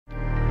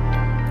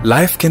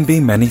Life can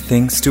be many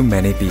things to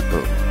many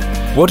people.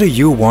 What do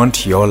you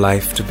want your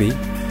life to be?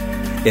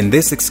 In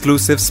this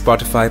exclusive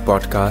Spotify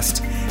podcast,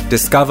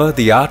 discover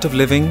the art of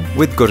living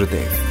with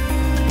Gurudev.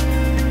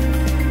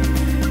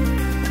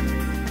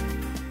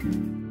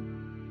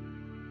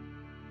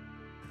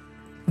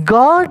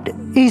 God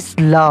is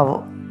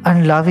love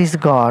and love is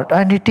God,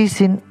 and it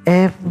is in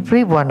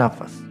every one of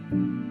us.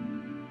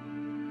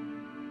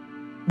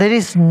 There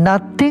is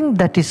nothing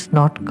that is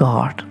not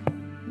God,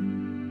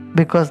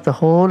 because the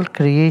whole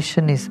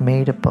creation is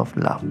made up of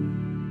love.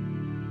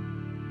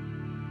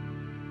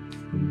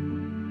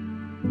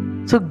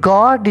 So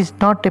God is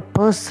not a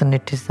person,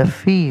 it is a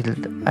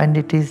field, and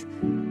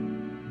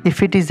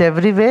if it is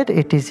everywhere,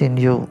 it is in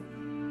you.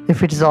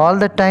 If it is all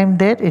the time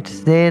there, it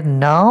is there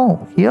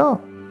now, here.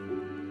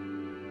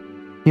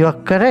 You are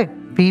correct.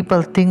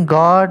 People think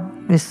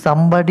God is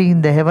somebody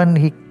in the heaven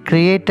He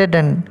created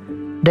and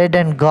dead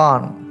and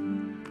gone.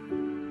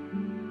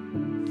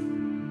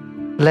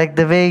 Like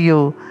the way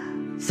you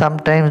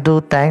sometimes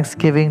do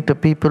Thanksgiving to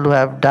people who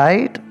have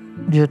died,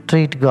 you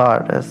treat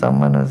God as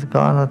someone who is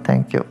gone. Oh,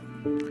 thank you.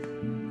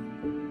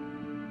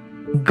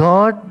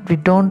 God,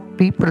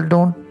 people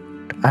don't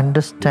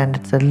understand.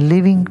 It's a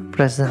living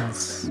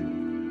presence,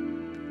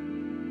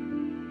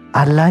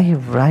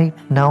 alive right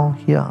now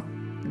here.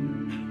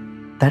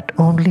 That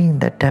only in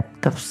the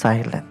depth of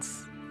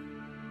silence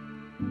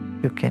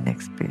you can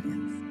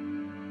experience.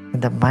 When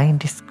the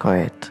mind is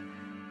quiet,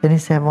 when you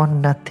say, I want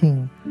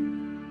nothing,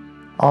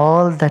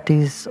 all that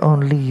is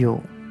only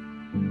you.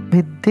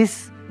 With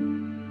this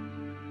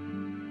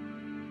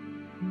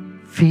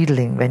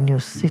feeling, when you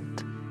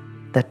sit,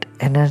 that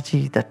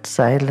energy, that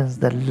silence,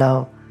 the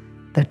love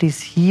that is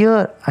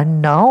here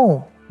and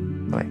now,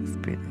 you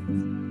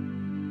experience.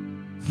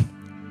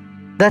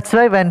 That's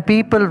why when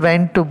people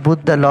went to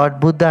Lord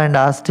Buddha and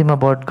asked him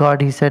about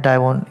God, he said,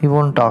 he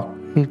won't talk.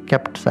 He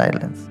kept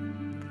silence.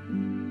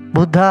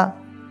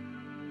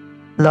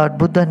 Lord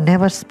Buddha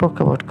never spoke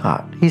about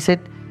God. He said,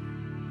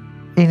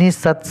 in his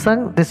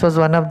satsang, this was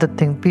one of the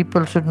things,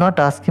 people should not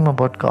ask him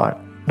about God.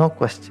 No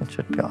question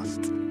should be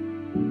asked.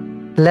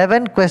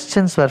 11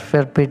 questions were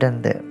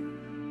forbidden there.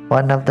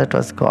 One of that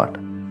was God.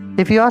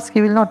 If you ask,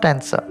 he will not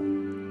answer.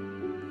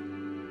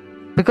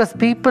 Because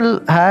people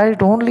had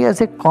it only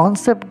as a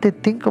concept, they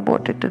think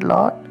about it a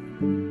lot.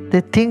 They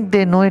think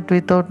they know it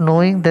without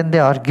knowing, then they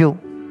argue.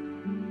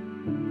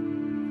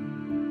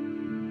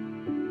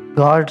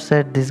 God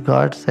said this,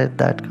 God said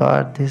that,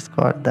 God this,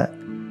 God that.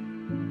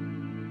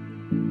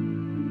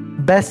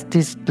 Best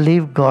is to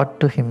leave God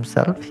to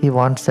himself. He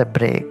wants a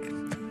break.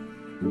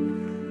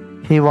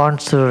 He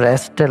wants to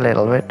rest a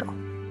little bit.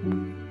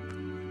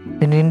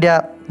 In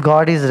India,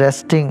 God is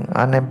resting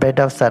on a bed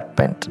of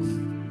serpent.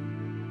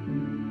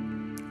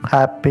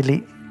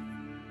 Happily.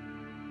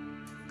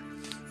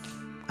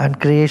 And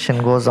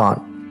creation goes on.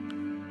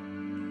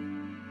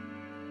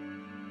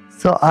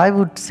 So I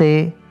would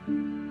say,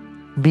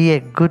 be a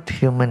good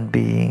human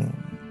being.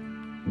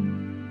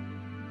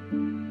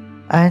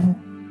 And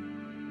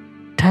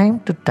time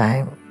to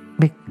time,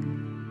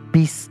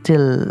 be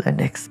still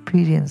and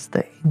experience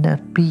the inner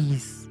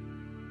peace.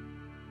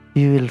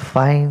 You will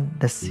find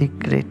the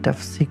secret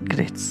of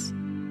secrets.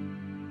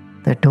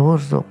 The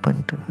doors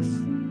open to us.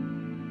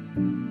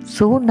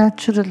 So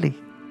naturally.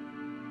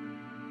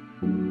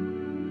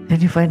 Then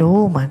you find,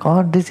 oh my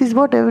God, this is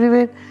what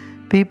everywhere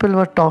people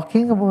were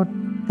talking about.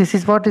 This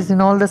is what is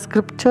in all the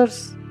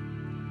scriptures.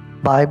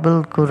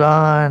 Bible,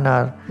 Quran,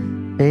 or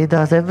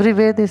Vedas,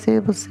 everywhere they say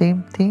the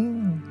same thing.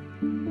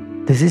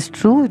 This is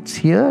true, it's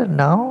here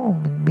now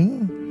in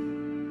me.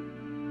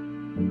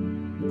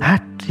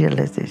 That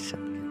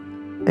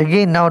realization.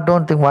 Again, now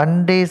don't think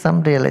one day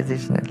some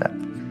realization will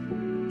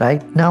happen.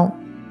 Right now,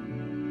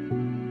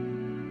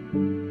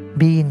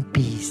 be in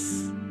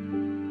peace.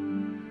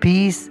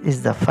 Peace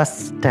is the first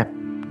step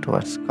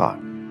towards God.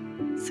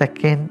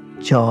 Second,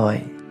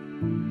 joy,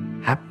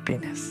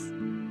 happiness.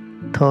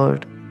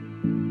 Third,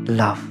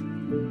 love.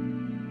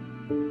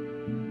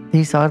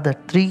 These are the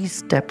 3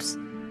 steps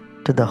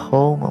to the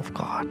home of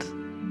God.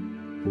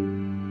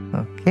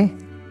 Okay?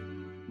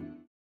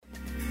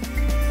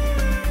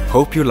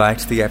 Hope you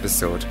liked the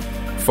episode.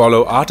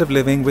 Follow Art of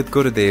Living with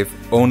Gurudev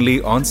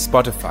only on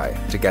Spotify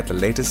to get the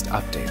latest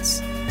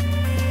updates.